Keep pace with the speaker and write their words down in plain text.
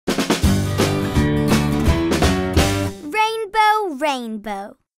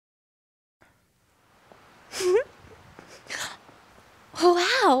rainbow.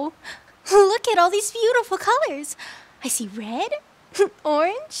 Wow! Look at all these beautiful colors. I see red,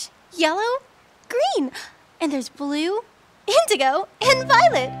 orange, yellow, green, and there's blue, indigo, and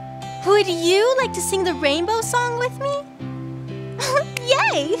violet. Would you like to sing the rainbow song with me?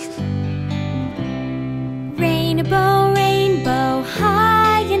 Yay! Rainbow, rainbow,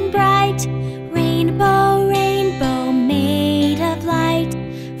 high and bright. Rainbow, rainbow, made of light.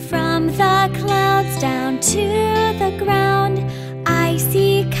 From the clouds down to the ground, I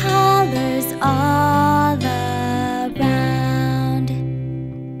see colors all around.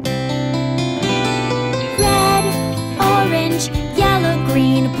 Red, orange, yellow,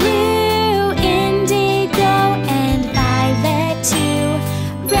 green, blue, indigo, and violet too.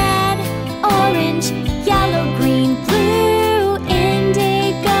 Red, orange, yellow, green, blue,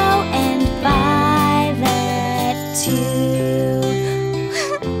 indigo, and violet too.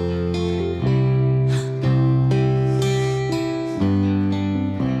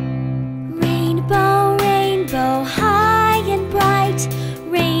 Rainbow, rainbow, high and bright.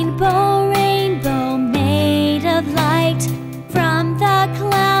 Rainbow, rainbow, made of light. From the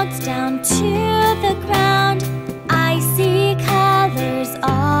clouds down to the ground, I see colors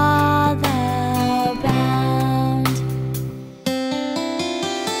all around.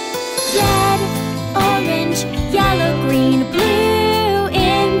 Red, orange, yellow, green, blue,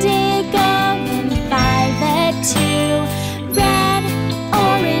 indigo, and violet too. Red,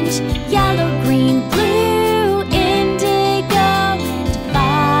 orange, yellow, green, blue, indigo, and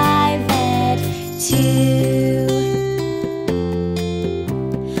violet too.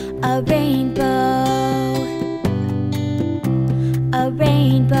 A rainbow, a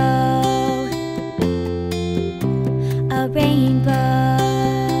rainbow, a rainbow.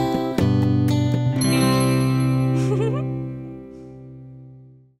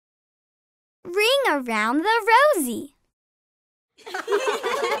 Ring around the rosy.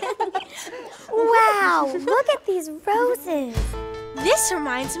 Wow, look at these roses. This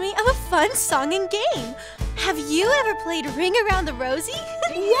reminds me of a fun song and game. Have you ever played Ring Around the Rosy?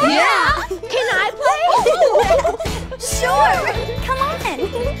 Yeah! Can I play? Sure! Come on!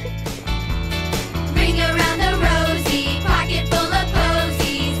 Ring around the rosy, pocket full of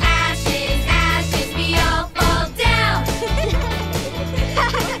posies. Ashes, ashes, we all fall down.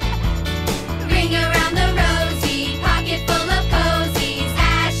 Ring around the rosy, pocket full of posies.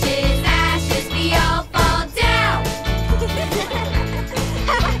 Ashes, ashes, we all fall down.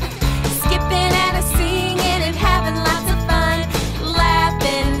 Skipping and a singing and having lots of fun.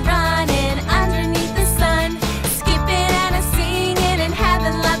 Laughing, running underneath the sun. Skipping and a singing and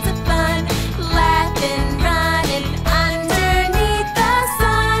having lots of fun. Laughing, running underneath the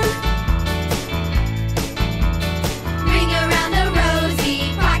sun. Ring around the rosy,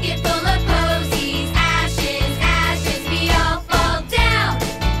 pocket full of posies. Ashes, ashes, we all fall down.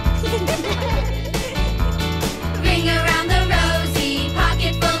 Ring around the rosy,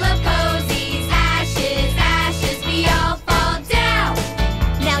 pocket full of posies. Ashes, ashes, we all fall down.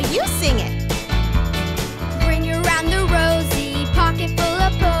 Now you sing it. Ring around the rosy, pocket full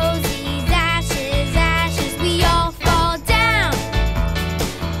of posies. Ashes, ashes, we all fall down.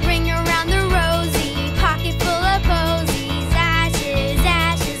 Ring around the rosy, pocket full of posies. Ashes,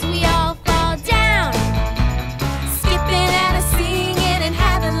 ashes, we all fall down. Skipping and a singing and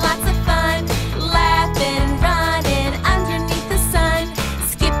having lots of fun. Laughing, running underneath the sun.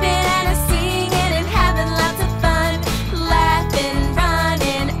 Skipping and a singing and having lots of fun. Laughing,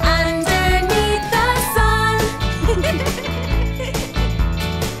 running underneath the sun.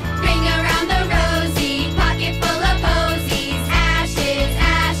 Ring around the rosy, pocket full of posies. Ashes,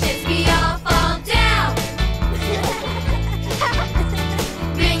 ashes, we all fall down.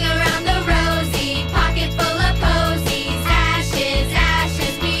 Ring around the rosy, pocket full of posies. Ashes,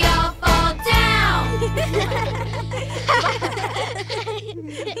 ashes, we all fall down.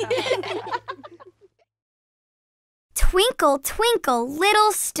 Twinkle, twinkle,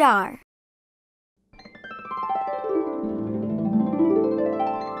 little star.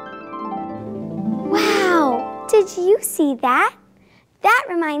 Wow, did you see that? That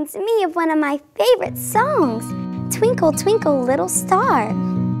reminds me of one of my favorite songs, Twinkle, Twinkle, Little Star.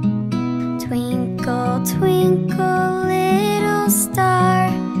 Twinkle, twinkle, little star,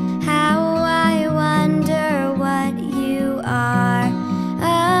 how I wonder what you are.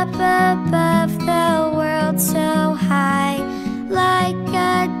 Up above the world so high, like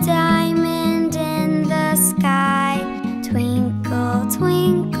a diamond in the sky. Twinkle,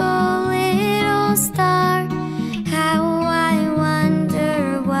 twinkle, little star, how I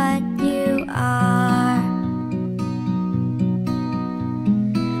wonder what you are.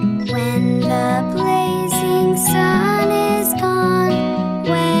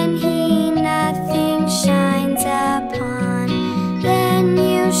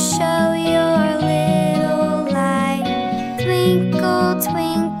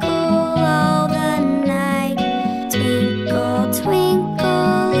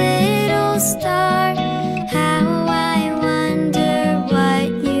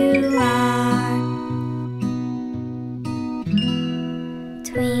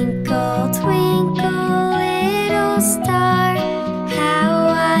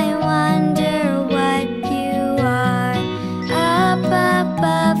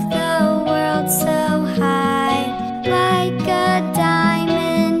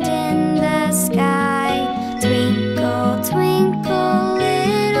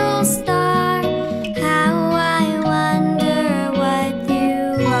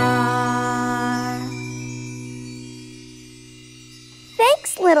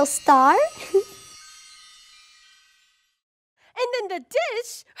 little star. And then the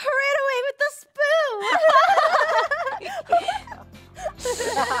dish ran away with the spoon.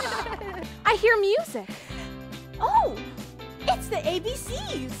 I hear music. Oh, it's the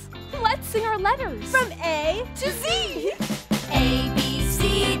ABCs. Let's sing our letters. From A to Z. A, B,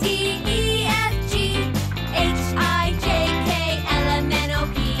 C, D, E, F, G, H, I, J, K, L, M, N, O,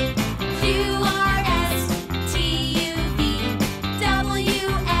 P, Q, R, S, T, U, V, W,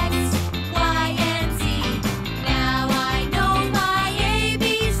 X, Y, and Z. Now I know my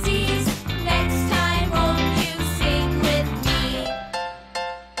ABCs. Next time, won't you sing with me?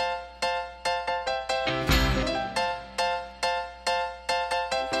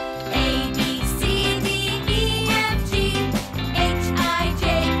 A, B, C, D, E, F, G, H, I, J,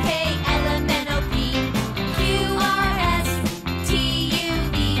 K, L, M, N, O, P, Q, R, S, T, U,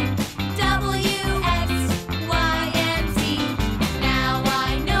 V, W, X, Y, and Z. Now I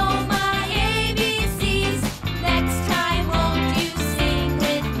know my ABCs. Next time, won't you sing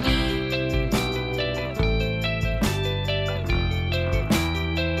with me?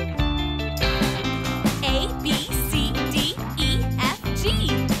 A, B, C, D, E, F, G,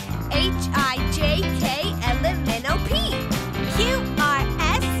 H, I, J, K, L, M, N, O, P, Q, R,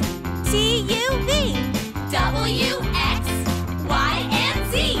 S, T, U, V, W, X, Y, and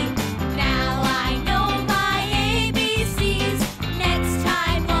Z. Now I know my ABCs. Next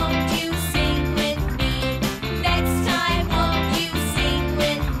time, won't you sing with me? Next time, won't you sing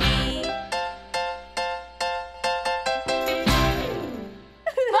with me?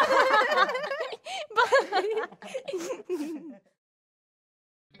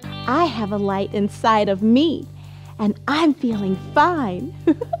 I have a light inside of me, and I'm feeling fine.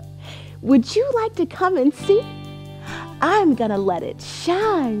 Would you like to come and see? I'm gonna let it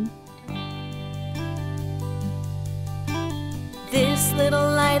shine. This little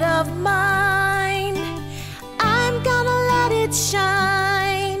light of mine, I'm gonna let it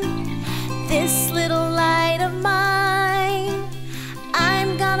shine. This little light of mine,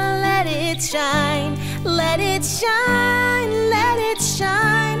 I'm gonna let it shine. Let it shine, let it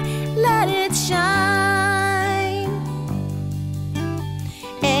shine, let it shine.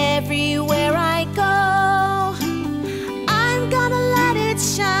 Everywhere I go, I'm gonna let it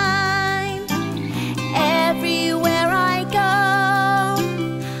shine. Everywhere I go,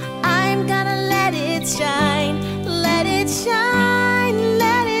 I'm gonna let it shine. Let it shine,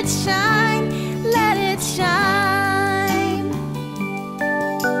 let it shine, let it shine.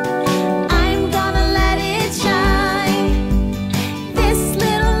 I'm gonna let it shine. This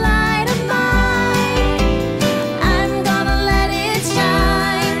little light of mine, I'm gonna let it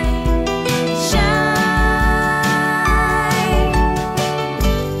shine. Shine.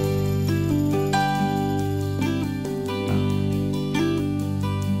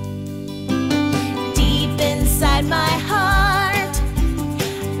 Deep inside my heart,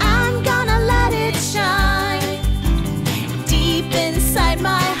 I'm gonna let it shine. Deep inside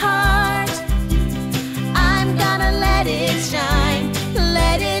my heart, I'm gonna let it shine.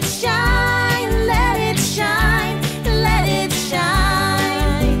 Let it shine, let it shine, let it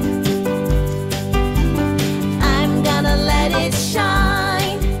shine. I'm gonna let it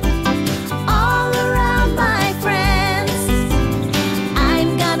shine all around my friends.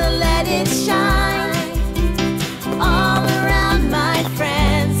 I'm gonna let it shine all around my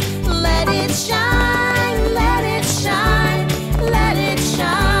friends. Let it shine, let it shine, let it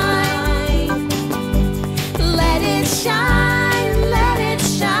shine. Let it shine, let it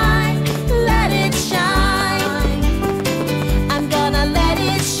shine, let it shine. I'm gonna let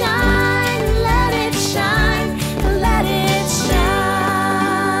it shine, let it shine, let it shine.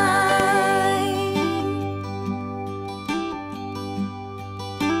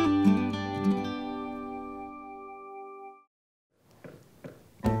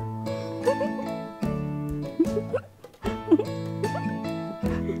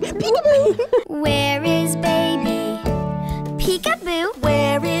 Where is baby? Peekaboo,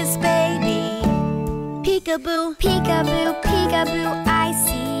 Where is baby? Peekaboo, peekaboo, peekaboo, I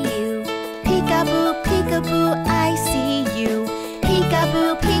see you. peekaboo, peekaboo, I see you.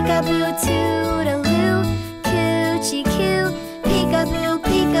 Peekaboo, peekaboo, toodaloo, coochie coo. Peekaboo,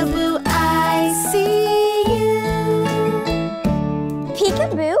 peekaboo, I see you.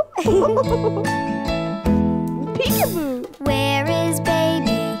 Peekaboo? Peekaboo. Where is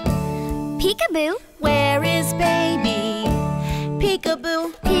baby? Peekaboo, Where is baby?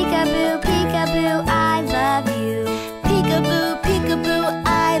 Peekaboo, peekaboo, peekaboo, I love you. peekaboo, peekaboo,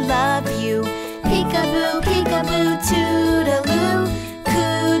 I love you. Peekaboo, peekaboo, toodaloo,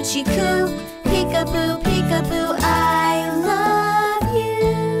 coochie coo. Peekaboo, peekaboo, I love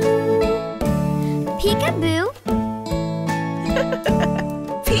you. Peekaboo.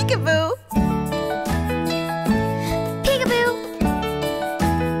 Peekaboo. Peekaboo.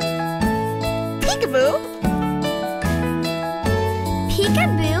 Peekaboo.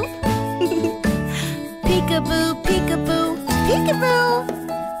 Peekaboo. Peekaboo, peekaboo, peekaboo.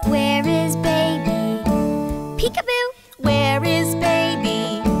 Where is baby? Peekaboo. Where is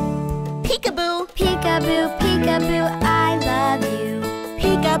baby? Peekaboo. Peekaboo, peekaboo, I love you.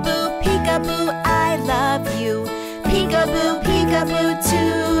 Peekaboo, peekaboo, I love you. Peekaboo, peekaboo,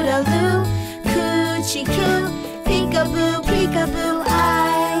 toodaloo. Coochie coo. Peekaboo, peekaboo, I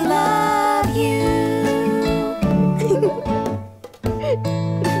love you.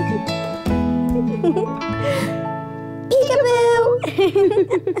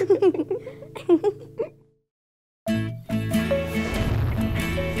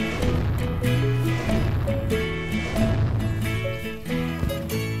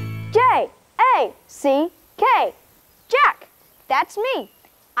 J-A-C-K. Jack, that's me.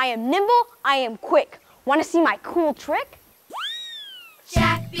 I am nimble, I am quick. Want to see my cool trick?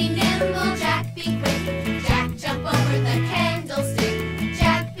 Jack be nimble, Jack be quick. Jack jump over the candlestick.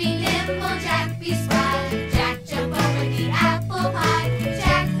 Jack be nimble, Jack be spry. Jack jump over the apple pie.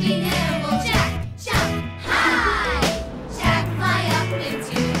 Jack be nimble, Jack jump high. Jack fly up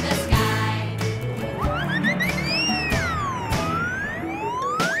into the sky.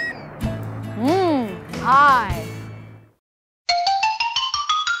 Hi.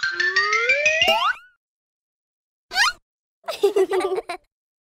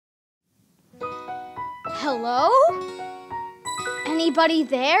 Hello? Anybody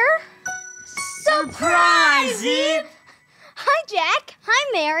there? Surprise, Eep! Hi, Jack.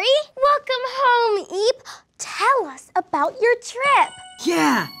 Hi, Mary. Welcome home, Eep. Tell us about your trip.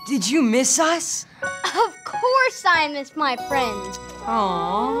 Yeah, did you miss us? Of course I miss my friends.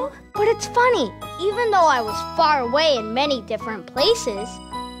 Aww. But it's funny, even though I was far away in many different places,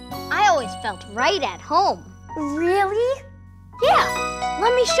 I always felt right at home. Really? Yeah,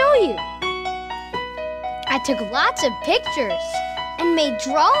 let me show you. I took lots of pictures and made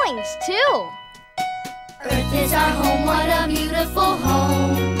drawings too. Earth is our home, what a beautiful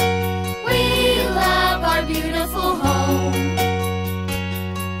home. We love our beautiful home.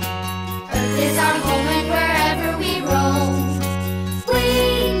 Earth is our home and wherever we roam, we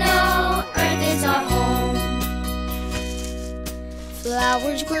know Earth is our home.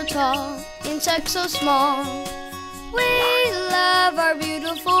 Flowers grow tall, insects so small. We love our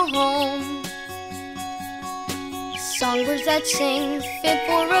beautiful home. Songbirds that sing, fit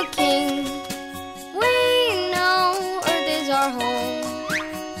for a king. We know Earth is our home.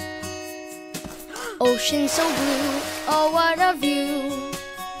 Ocean so blue, oh what a view.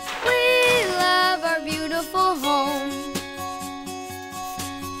 We love our beautiful home.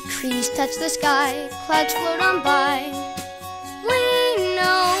 Trees touch the sky, clouds float on by. We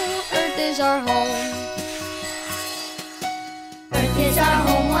know Earth is our home. Earth is our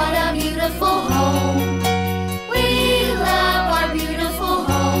home, what a beautiful home. We love our beautiful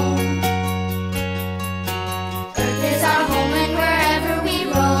home. Earth is our home and wherever we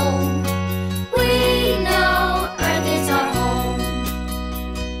roam, we know Earth is our home.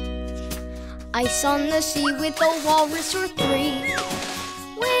 Ice on the sea with a walrus or three.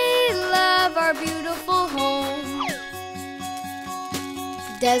 We love our beautiful home.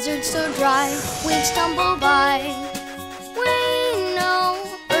 Desert so dry, we'd stumble by. We know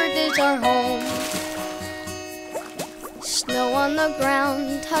Earth is our home. Snow on the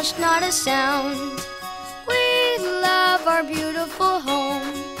ground, hush not a sound. We love our beautiful home.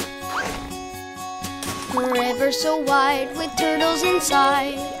 River so wide with turtles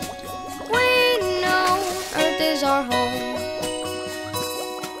inside. We know Earth is our home.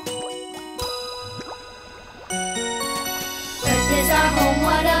 Earth is our home,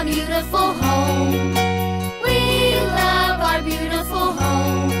 what a beautiful home. We love our beautiful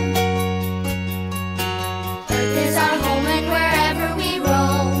home. Earth is our home and wherever we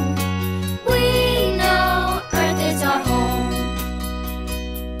roam, we know Earth is our home.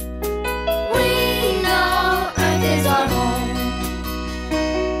 We know Earth is our home.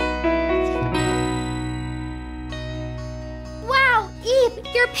 Wow, Eve,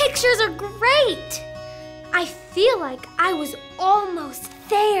 your pictures are great. I feel like I was almost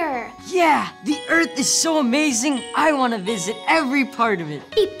there. Yeah, the Earth is so amazing. I want to visit every part of it.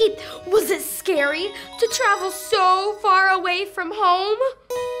 Eep, eep. Was it scary to travel so far away from home?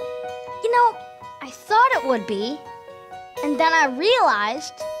 You know, I thought it would be. And then I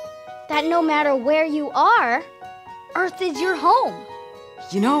realized that no matter where you are, Earth is your home.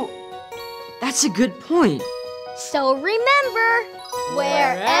 You know, that's a good point. So remember,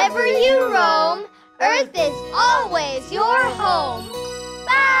 wherever you roam, Earth is always your home.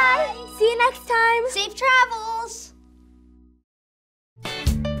 Bye! See you next time. Safe travels.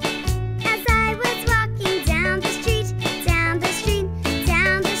 As I was walking down the street, down the street,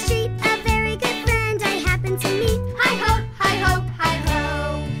 down the street, a very good friend I happened to meet. Hi ho, hi ho, hi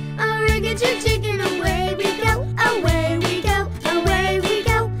ho. A rig-a-jig-jig and away we go, away we go, away we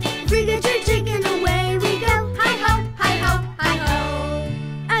go. Rig-a-jig-jig and away we go. Hi ho, hi ho, hi ho.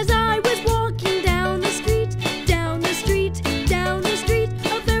 As I was walking down the street, down the street, down the street,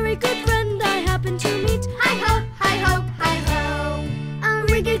 a very good friend I happened to meet. Hi ho, hi ho, hi ho. A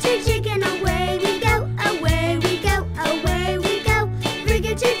rig-a-jig-jig and away we go, away we go, away we go.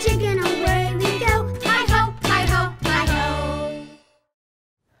 Rig-a-jig-jig and away we go. Hi ho, hi ho, hi ho.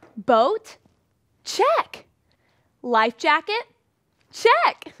 Boat? Check. Life jacket?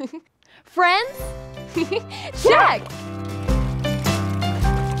 Check. Friends? Check.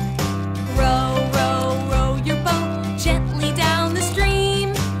 Row, row, row your boat gently down the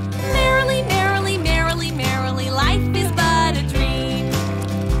stream. Merrily, merrily, merrily, merrily, life is but a dream.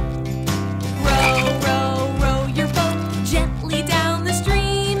 Row, row, row your boat gently down the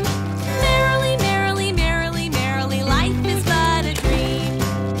stream. Merrily, merrily, merrily, merrily, life is but a dream.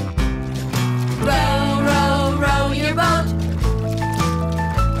 Row, row, row your boat.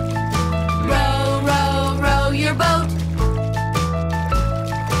 Row, row, row your boat.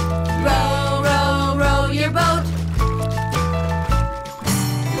 Row, row, row your boat.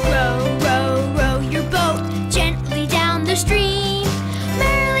 Row, row, row your boat gently down the stream.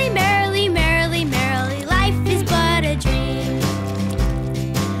 Merrily, merrily, merrily, merrily, life is but a dream.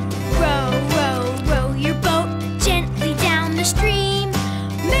 Row, row, row your boat gently down the stream.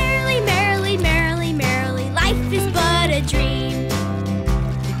 Merrily, merrily, merrily, merrily, life is but a dream.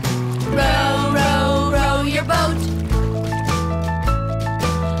 Row, row, row your boat.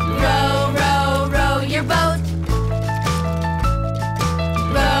 Row, row, row your boat.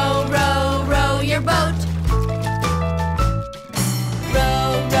 Row, row, row your boat.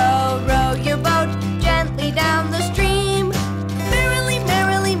 Row, row, row your boat gently down the stream. Merrily,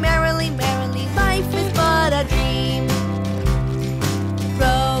 merrily, merrily, merrily, life is but a dream.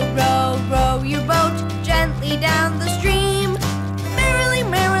 Row, row, row your boat gently down the stream. Merrily,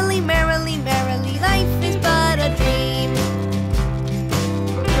 merrily, merrily, merrily, life is but a dream.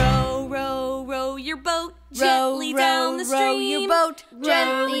 Row, row, row your boat gently down the stream. Row your boat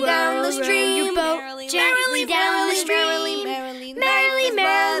gently down the stream. Gently down the stream. Merrily, merrily,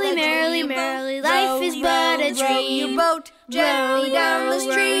 merrily, merrily, life is but a dream. Your boat gently down the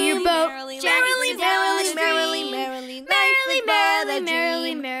stream. Your boat Gently down the stream. merrily, merrily,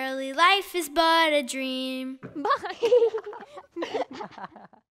 merrily, merrily, life is but a dream.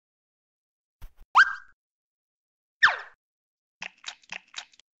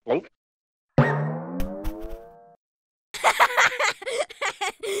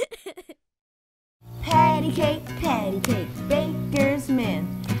 Patty cake, baker's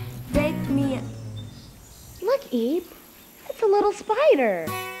man. Bake me a... Look, Eve. It's a little spider.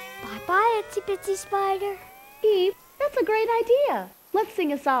 Bye-bye, Itsy Bitsy Spider. Eve, that's a great idea. Let's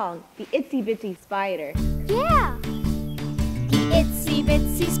sing a song, the Itsy Bitsy Spider. Yeah. The itsy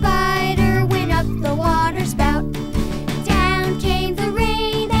bitsy spider went up the water spout. Down came the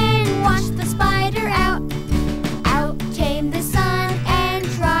rain and washed the spider out. Out came the sun and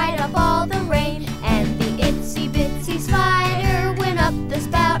dried up all the rain. And the itsy bitsy spider went up the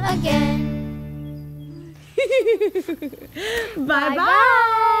spout again.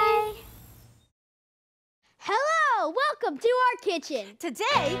 Bye-bye. Hello, welcome to our kitchen.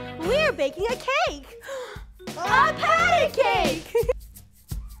 Today, we're baking a cake. A patty cake.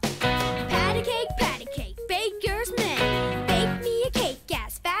 Patty cake, baker's man. Bake me a cake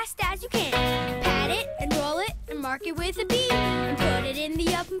as fast as you can. Pat it and roll it and mark it with a B. And put it in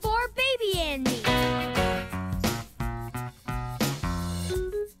the oven for baby and me.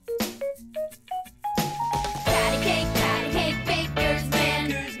 Patty cake, baker's man.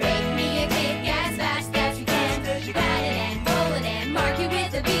 Bake me a cake as fast as you can. Pat it and roll it and mark it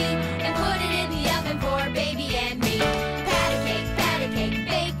with a B. And put it in the oven for baby and me. Patty cake,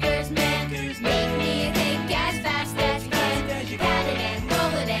 baker's man. Make me a cake as fast as you can. Pat it and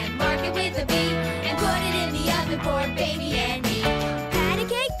roll it and mark it with a B. And put it in the oven for baby and me.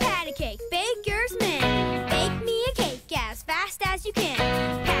 Patty cake, baker's man. Bake me a cake as fast as you can.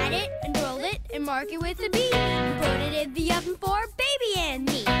 Pat it and roll it and mark it with a B. And put it in the oven for baby and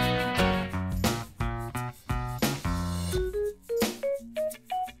me.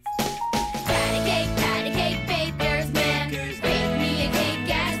 Patty cake, baker's man. Bake me a cake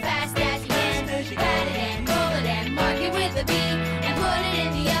as fast as you can. Pat it and roll it and mark it with a B. And put it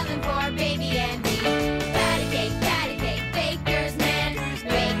in the oven for baby and me.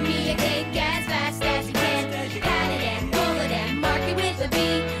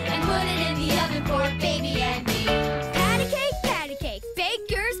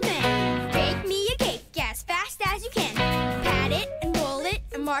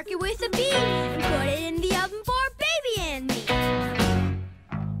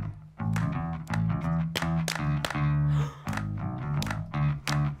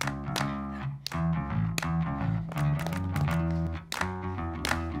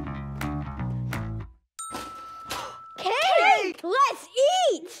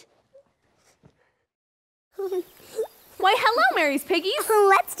 Mary's Piggies.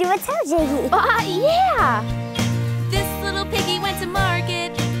 Let's do a toe jiggy. Yeah. This little piggy went to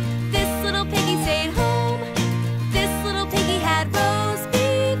market. This little piggy stayed home. This little piggy had roast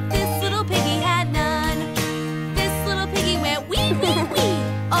beef. This little piggy had none. This little piggy went wee, wee, wee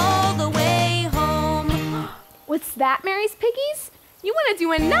all the way home. What's that, Mary's Piggies? You want to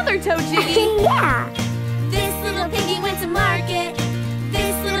do another toe jiggy? Yeah. This little piggy went to market.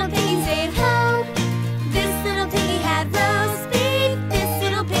 This little piggy stayed home. This little piggy had roast beef. This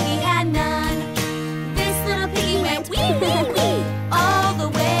little piggy had none. This little piggy went wee, wee, wee all the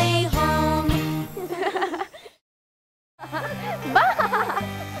way home.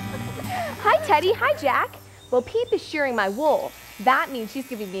 Hi, Teddy. Hi, Jack. Bo Peep is shearing my wool. That means she's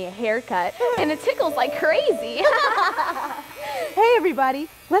giving me a haircut, and it tickles like crazy. Hey, everybody.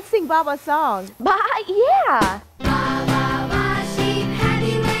 Let's sing Baba's song. Baa, yeah. Baa, baa, baa sheep, have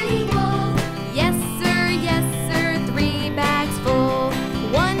you any wool? Yes, sir, 3 bags full.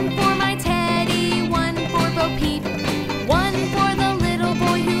 1 for my Teddy, 1 for Bo Peep, 1 for the little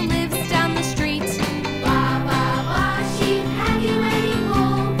boy who lives down the street. Baa, baa, baa sheep, have you any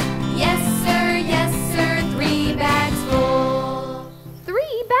wool? Yes, sir, 3 bags full.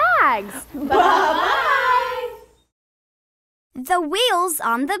 3 bags. Bye-bye. The wheels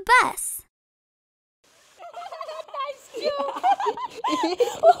on the bus.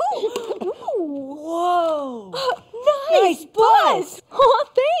 Whoa! Nice bus! Oh,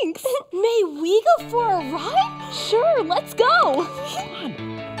 thanks! May we go for a ride? Sure, let's go!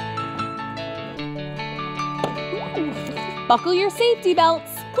 Buckle your safety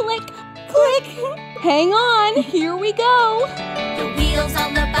belts. Click, click! Hang on, here we go! The wheels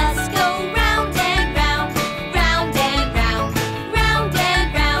on the bus go round and round, round and round, round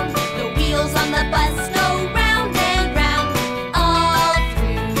and round. The wheels on the bus go round and round, all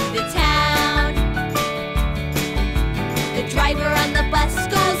through the town. The driver on the bus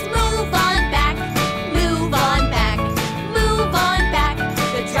goes move on back, move on back, move on back.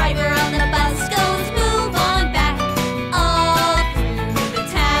 The driver on the bus goes move on back, all through the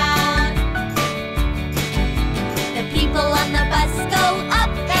town. The people on the bus go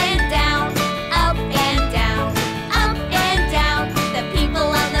up and down, up and down, up and down. The people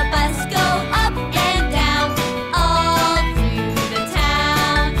on the bus go up and down, all through the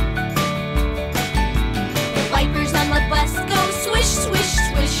town. The wipers on the bus go swish, swish,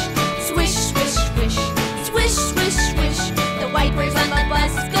 swish, swish, swish, swish, swish, swish, swish. The wipers on the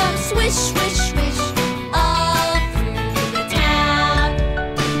bus go swish, swish, swish, all through the town.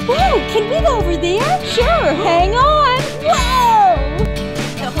 Whoa, can we go over there? Sure, hang on! Whoa!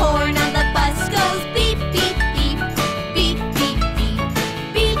 The horn on the bus goes beep, beep, beep, beep, beep, beep,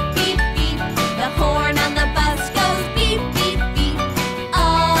 beep, beep, beep. The horn on the bus goes beep, beep, beep,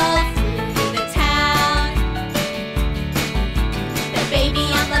 all through the town. The baby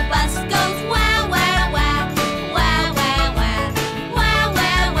on the bus goes wow, wow, wow, wow, wow, wow, wow,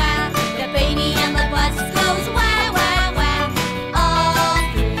 wow, wow. The baby on the bus goes wow, wow, wow, all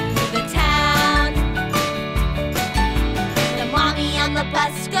through the town. The mommy on the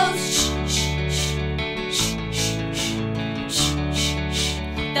bus goes shh, shh, shh, shh, shh, shh, shh, shh.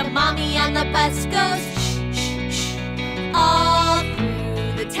 The mommy on the bus goes shh, shh, shh, all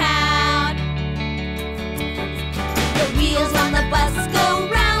through the town. The wheels on the bus go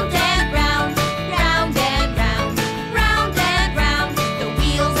round and round, round and round, round and round. The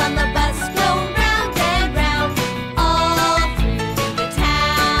wheels on the bus go round and round, all through the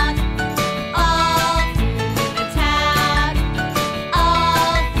town, all through the town,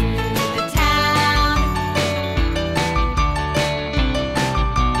 all through the town.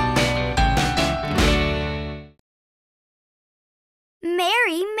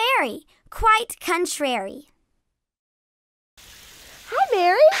 Mary, Mary, quite contrary. Hi,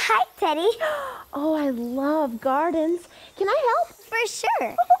 Mary! Hi, Teddy. Oh, I love gardens. Can I help? For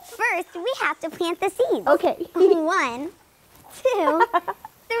sure. First, we have to plant the seeds. Okay. 1, 2,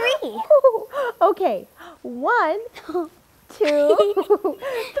 3. Okay. 1, 2, 3.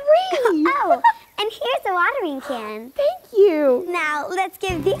 Oh, and here's a watering can. Thank you. Now, let's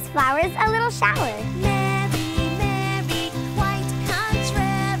give these flowers a little shower. Mary, Mary, quite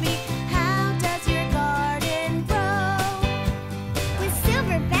contrary, how does your garden grow? With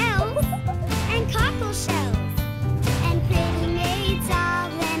silver bells and cockle shells and pretty maids all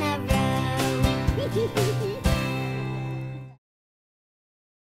in a row.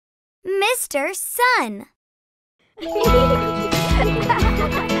 Mr. Sun.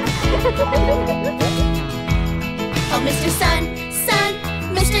 Oh, Mr. Sun, Sun,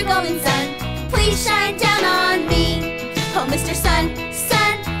 Mr. Golden Sun, please shine down on me. Oh, Mr. Sun,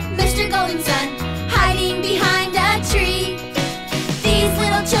 Sun, Mr. Golden Sun, hiding behind a tree.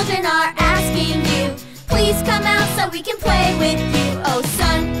 we can play with you. Oh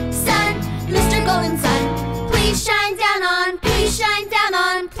sun, sun, Mr. Golden Sun, please shine down on, please shine down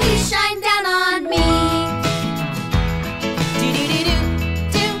on, please shine down on me.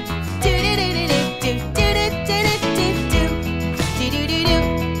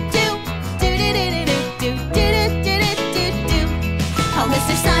 Oh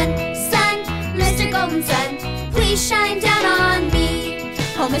Mr. Sun, Sun, Mr. Golden Sun, please shine down on me.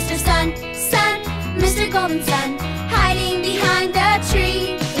 Oh Mr. Sun, Sun, Mr. Golden Sun, hiding behind the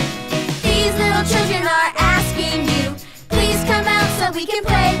tree. These little children are asking you, please come out so we can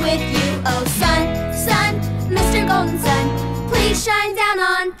play with you. Oh sun, sun, Mr. Golden Sun, please shine down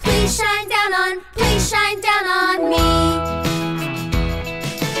on, please shine down on, please shine down on me.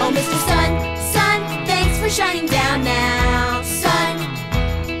 Oh Mr. Sun, Sun, thanks for shining down now, sun.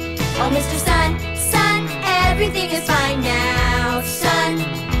 Oh Mr. Sun, Sun, everything is fine now, sun.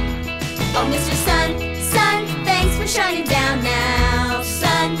 Oh Mr. Sun, Sun, thanks for shining down now,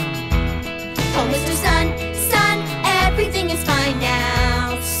 sun. Oh Mr. Sun, Sun, everything is fine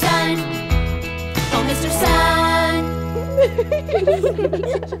now, sun. Oh Mr. Sun.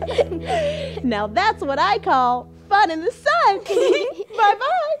 Now that's what I call fun in the sun.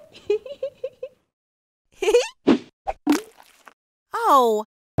 Bye-bye. Oh.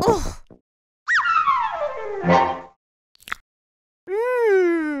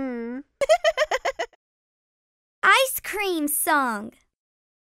 Ice cream song.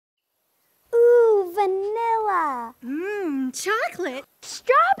 Ooh, vanilla. Chocolate.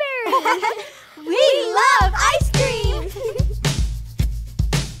 Strawberry. We love ice cream.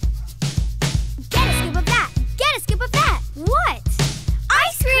 Get a scoop of that. Get a scoop of that. What?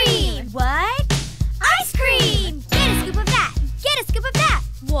 Ice cream. What? Ice cream. Get a scoop of that. Get a scoop of that.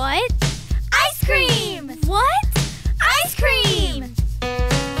 What? Ice cream. What? Ice cream.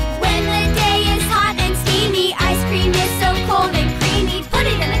 When the day is hot and steamy, ice cream is so cold and creamy. Put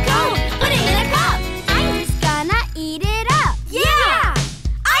it in a cone, put it in a cup. I'm just gonna eat it up. Yeah!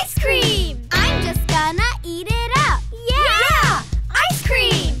 Ice cream. I'm just gonna eat it up. Yeah! Ice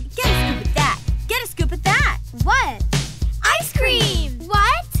cream. Get a scoop of that. Get a scoop of that. What? Ice cream.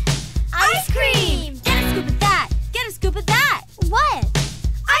 What? Ice cream. Get a scoop of that. Get a scoop of that. What?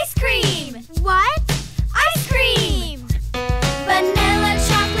 Ice cream. What? Ice cream. Vanilla,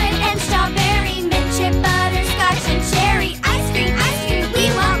 chocolate, and strawberry, mint chip, butterscotch, and cherry. Ice cream, we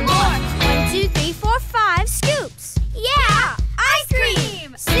want more. 1, 2, 3, 4, 5 scoops. Yeah! Ice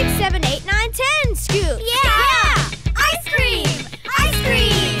cream. 6, 7, 8, 9, 10 scoops. Yeah! Ice cream. Ice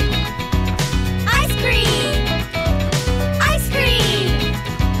cream. Ice cream. Ice cream.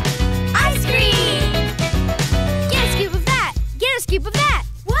 Ice cream. Get a scoop of that. Get a scoop of that.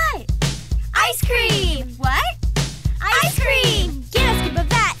 What? Ice cream. What? Ice cream. Get a scoop of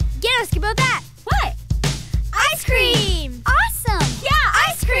that. Get a scoop of that. What? Ice cream. Awesome. Yeah,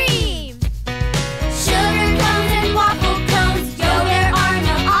 Ice cream. Sugar cones and waffle cones. Yo, there are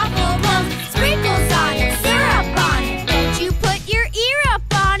no awful clones. Sprinkles on it, syrup on it. Did you put your ear up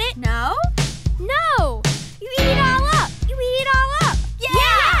on it? No? No. You eat it all up. You eat it all up.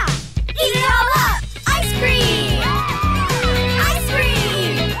 Yeah! Eat it all up! Ice cream. Ice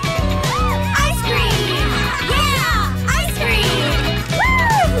cream. Ice cream. Yeah. Ice cream.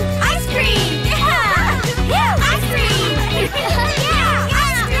 Woo! Ice cream. Yeah. Yeah. Ice cream. Yeah.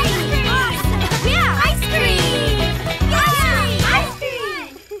 Ice cream. Awesome. Yeah. Ice cream. Yeah. Ice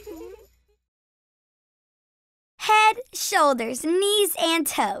cream. Head, shoulders, knees, and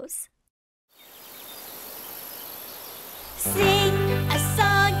toes. Sing a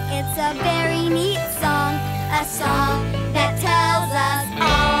song, it's a very neat song. A song that tells us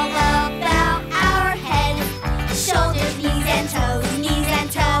all about our head, shoulders, knees, and toes, knees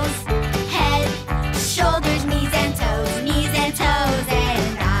and toes. Head, shoulders, knees, and toes, knees and toes.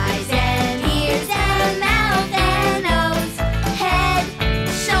 And eyes and ears and mouth and nose. Head,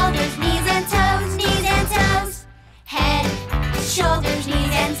 shoulders, knees, and toes, knees and toes. Head, shoulders,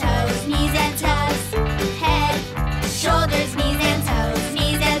 knees, and toes, knees and toes. Head, shoulders, knees, and toes,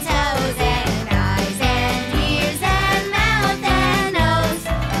 knees and toes. And eyes and ears and mouth and nose.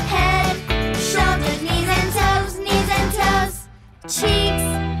 Head, shoulders, knees, and toes, knees and toes. Cheeks,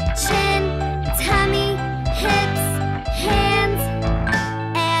 chin, tummy, hips, hands,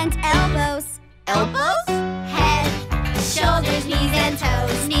 and elbows. Elbows? Head, shoulders, knees, and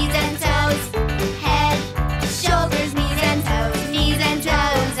toes, knees and toes. Head, shoulders, knees, and toes, knees and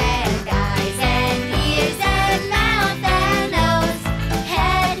toes. And eyes and ears and mouth and nose.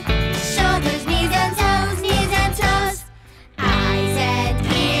 Head, shoulders, knees, and toes, knees and toes. Eyes and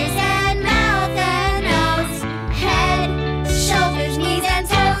ears and mouth and nose. Head, shoulders, knees,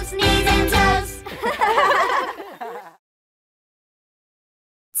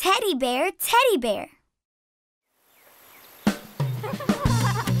 Teddy bear, teddy bear.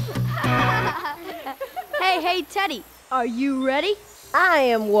 Hey, Teddy, are you ready? I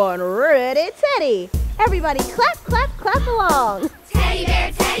am one ready Teddy. Everybody clap, clap, clap along. Teddy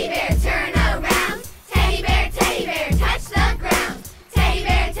bear, turn around. Teddy bear, touch the ground. Teddy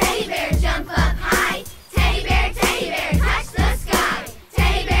bear, jump up high. Teddy bear, touch the sky.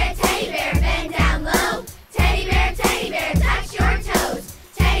 Teddy bear, bend down low. Teddy bear, touch your toes.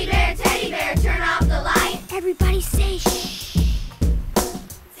 Teddy bear, turn off the light. Everybody say shh.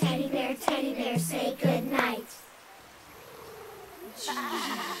 Teddy bear, say good night.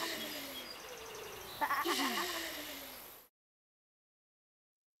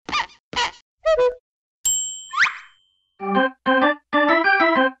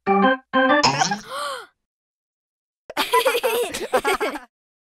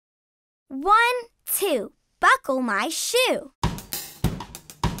 One, two, buckle my shoe.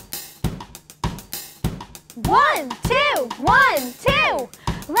 1, 2, 1, 2.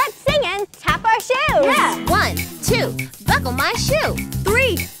 Let's sing and tap our shoes. Yeah. 1, 2, buckle my shoe.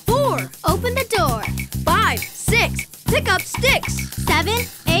 3, 4, open the door. 5, 6, pick up sticks. 7,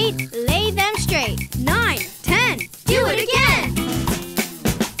 8, lay them straight. 9, 10, Do it again.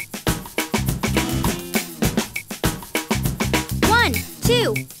 1,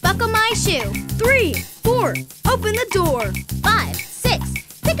 2, buckle my shoe. 3, 4, open the door. 5,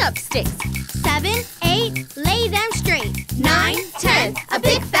 6, pick up sticks. 7, 8, lay them straight. 9, 10, a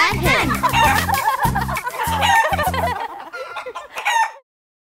big fat hen.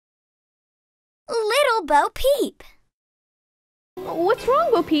 Little Bo Peep. What's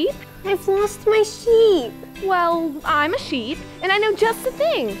wrong, Bo Peep? I've lost my sheep. Well, I'm a sheep, and I know just the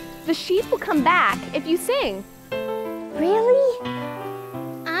thing. The sheep will come back if you sing. Really?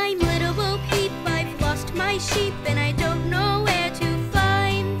 I'm little Bo Peep, I've lost my sheep, and I don't know where to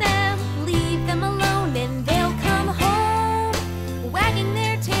find them. Leave them alone and they'll come home, wagging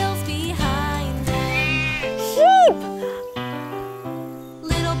their tails behind them. Sheep!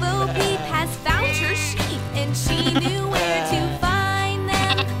 Little Bo Peep has found her sheep, and she knew where to find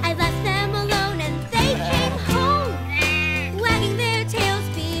them. I left them alone and they came home, wagging their tails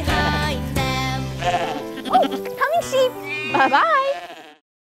behind them. Oh, coming sheep. Bye-bye.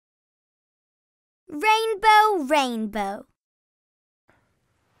 Rainbow, rainbow.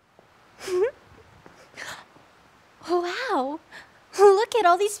 Wow! Look at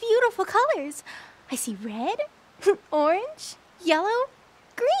all these beautiful colors. I see red, orange, yellow,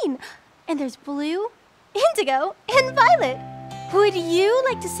 green, and there's blue, indigo, and violet. Would you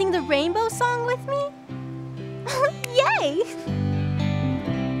like to sing the rainbow song with me? Yay!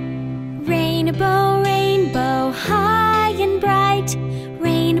 Rainbow, rainbow, high and bright.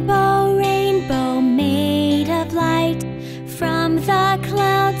 Rainbow, rainbow, made of light. From the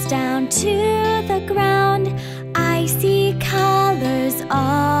clouds down to the ground, I see colors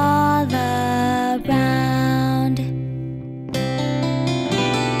all around.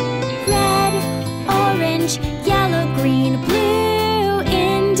 Red, orange, yellow, green, blue,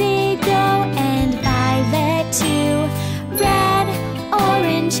 indigo, and violet too. Red,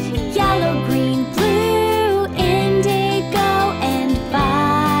 orange, yellow, green, blue, indigo, and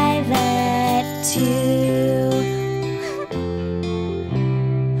violet too.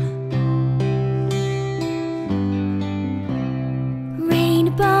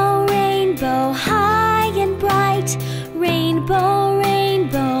 Rainbow, rainbow, high and bright. Rainbow,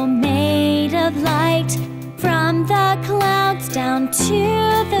 rainbow, made of light. From the clouds down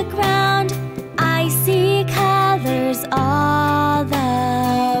to the ground, I see colors all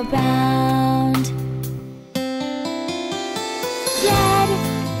around. Red,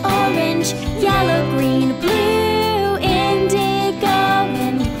 orange, yellow, green, blue, indigo,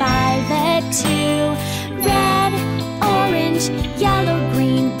 and violet too. Red, orange, yellow,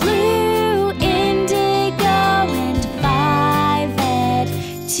 green, blue, indigo, and violet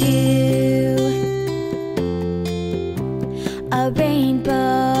too. A rainbow,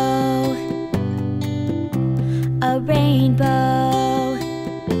 a rainbow,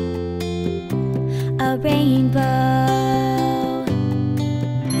 a rainbow.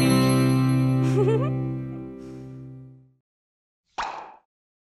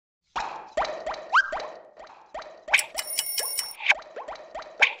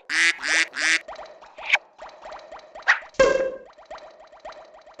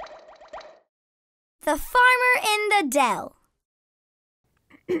 The Farmer in the Dell.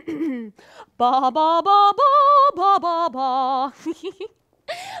 Ba ba ba ba ba ba ba.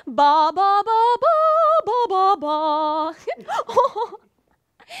 Ba ba ba ba ba ba ba.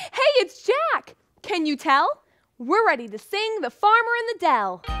 Hey, it's Jack. Can you tell? We're ready to sing The Farmer in the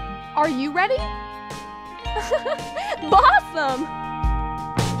Dell. Are you ready? Blossom!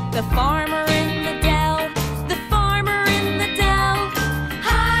 The farmer in the dell, the farmer in the dell.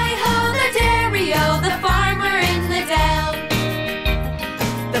 Hi-ho the dairy-o, the farmer in the dell.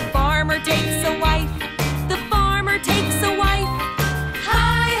 The farmer takes a wife, the farmer takes a wife.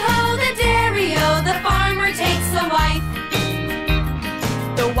 Hi-ho the dairy-o, the farmer takes a wife.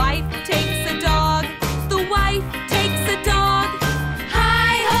 The wife takes a dog, the wife takes a dog.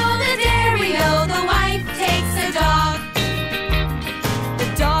 Hi-ho the dairy-o, the wife takes a dog. The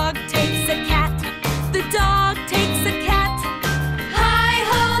dog takes a cat, the dog takes a cat.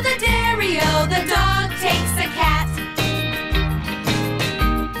 Hi-ho the dairy-o, the dog takes a cat.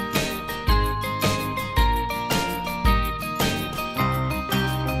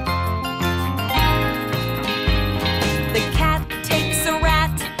 The cat takes a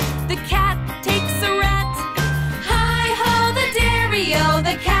rat, the cat takes a rat. Hi-ho the dairy-o,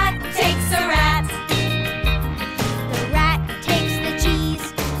 the cat takes a rat. The rat takes the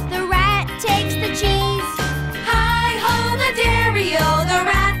cheese. The rat takes the cheese. Hi-ho the dairy-o, the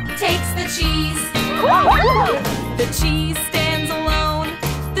rat takes the cheese. The cheese stands alone,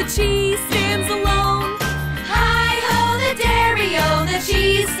 the cheese stands alone. Hi-ho the dairy-o, the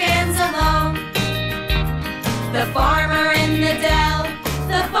cheese stands alone. The farmer in the dell,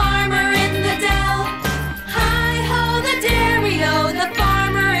 the farmer in the dell. Hi-ho the dairy-o, the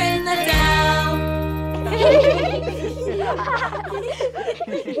farmer in the dell.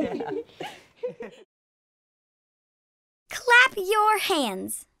 Clap your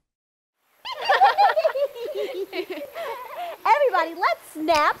hands. Everybody, let's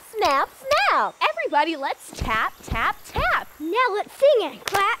snap, snap, snap. Everybody, let's tap, tap, tap. Now let's sing it.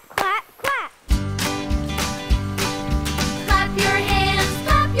 Clap, clap, clap. Clap your hands,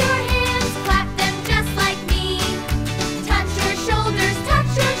 clap them just like me. Touch your shoulders,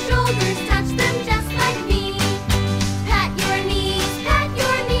 touch them just like me. Pat your knees,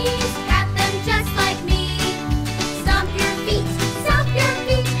 pat them just like me. Stomp your feet,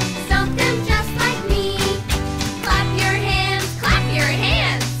 stomp them just like me. Clap your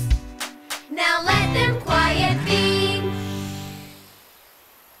hands. Now let them quiet be.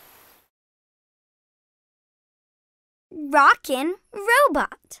 Rockin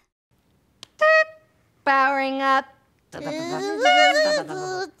Robot. Powering up.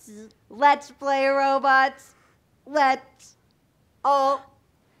 Let's play robots. Let's all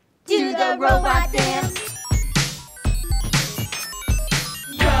do the robot dance.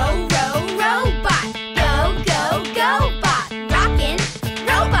 Row, row, robot. Go, go, go, bot. Rockin'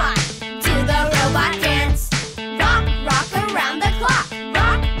 robot. Do the robot dance. Rock, rock around the clock.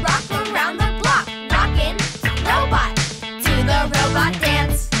 Rock, rock around the block. Rockin' robot. Do the robot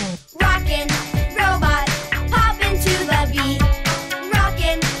dance. Rockin' robot. Pop into the beat.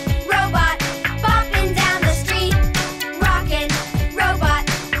 Rockin' robot. Bopping down the street. Rockin' robot.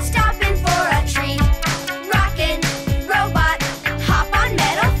 Stopping for a treat. Rockin' robot. Hop on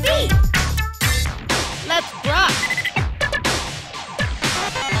metal feet. Let's rock.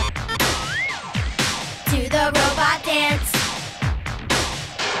 Do the robot dance.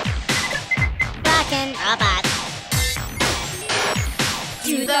 Rockin Robot.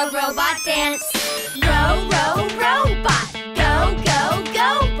 Do the robot dance. Row, row, robot. Go, go, go,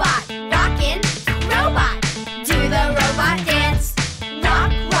 bot. Rockin' robot. Do the robot dance.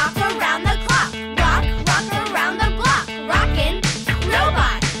 Rock, rock around the clock. Rock, rock around the block. Rockin'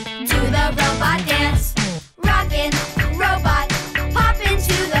 robot. Do the robot dance. Rockin' robot. Pop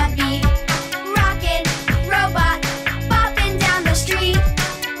into the beat. Rockin' robot. Bopping down the street.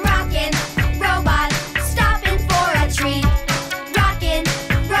 Rockin' robot. Stopping for a treat. Rockin'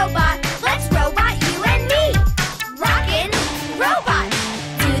 robot. Let's robot you and me. Rockin' robot.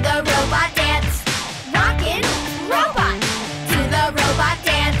 Do the robot dance. Rockin' robot. Do the robot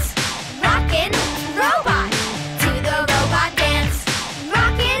dance. Rockin' robot. Do the robot dance.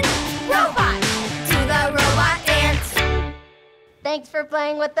 Rockin' robot. Do the robot dance. Thanks for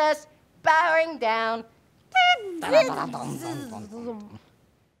playing with us. Powering down.